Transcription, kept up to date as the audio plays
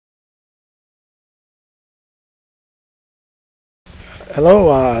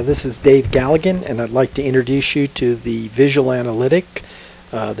Hello, this is Dave Galligan, and I'd like to introduce you to the Visual Analytic,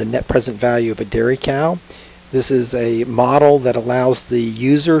 the net present value of a dairy cow. This is a model that allows the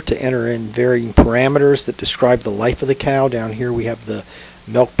user to enter in varying parameters that describe the life of the cow. Down here we have the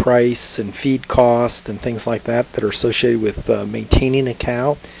milk price and feed cost and things like that that are associated with maintaining a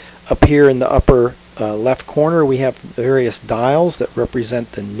cow. Up here in the upper left corner we have various dials that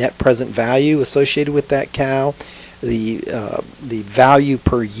represent the net present value associated with that cow. The value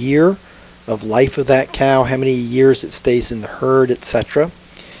per year of life of that cow, how many years it stays in the herd, etc.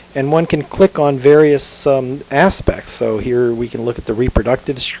 And one can click on various aspects. So here we can look at the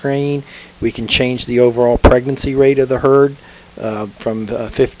reproductive screen. We can change the overall pregnancy rate of the herd from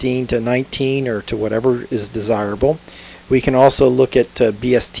 15 to 19 or to whatever is desirable. We can also look at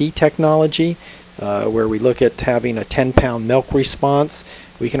BST technology, where we look at having a 10-pound milk response.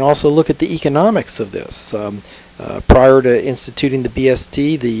 We can also look at the economics of this. Prior to instituting the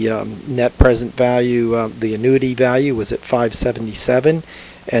BST, the net present value, the annuity value was at $577,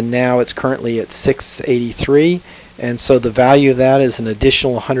 and now it's currently at $683, and so the value of that is an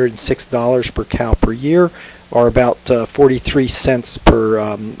additional $106 per cow per year, or about 43 cents per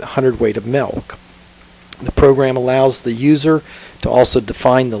hundredweight of milk. The program allows the user to also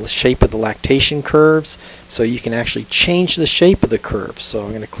define the shape of the lactation curves, so you can actually change the shape of the curve. So I'm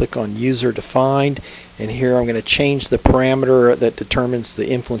going to click on User Defined, and here I'm going to change the parameter that determines the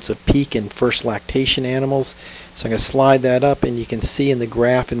influence of peak and first lactation animals. So I'm going to slide that up, and you can see in the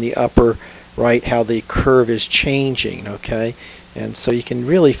graph in the upper right how the curve is changing. Okay, and so you can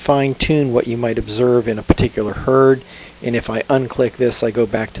really fine-tune what you might observe in a particular herd. And if I unclick this, I go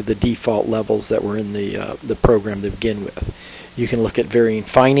back to the default levels that were in the program to begin with. You can look at varying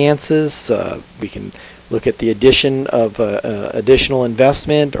finances. We can look at the addition of additional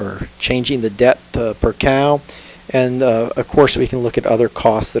investment or changing the debt per cow. And of course we can look at other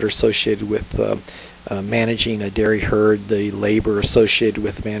costs that are associated with managing a dairy herd, the labor associated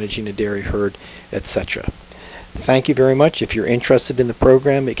with managing a dairy herd, etc. Thank you very much. If you're interested in the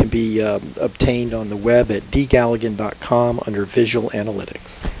program, it can be obtained on the web at dgalligan.com under Visual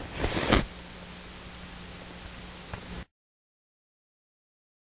Analytics.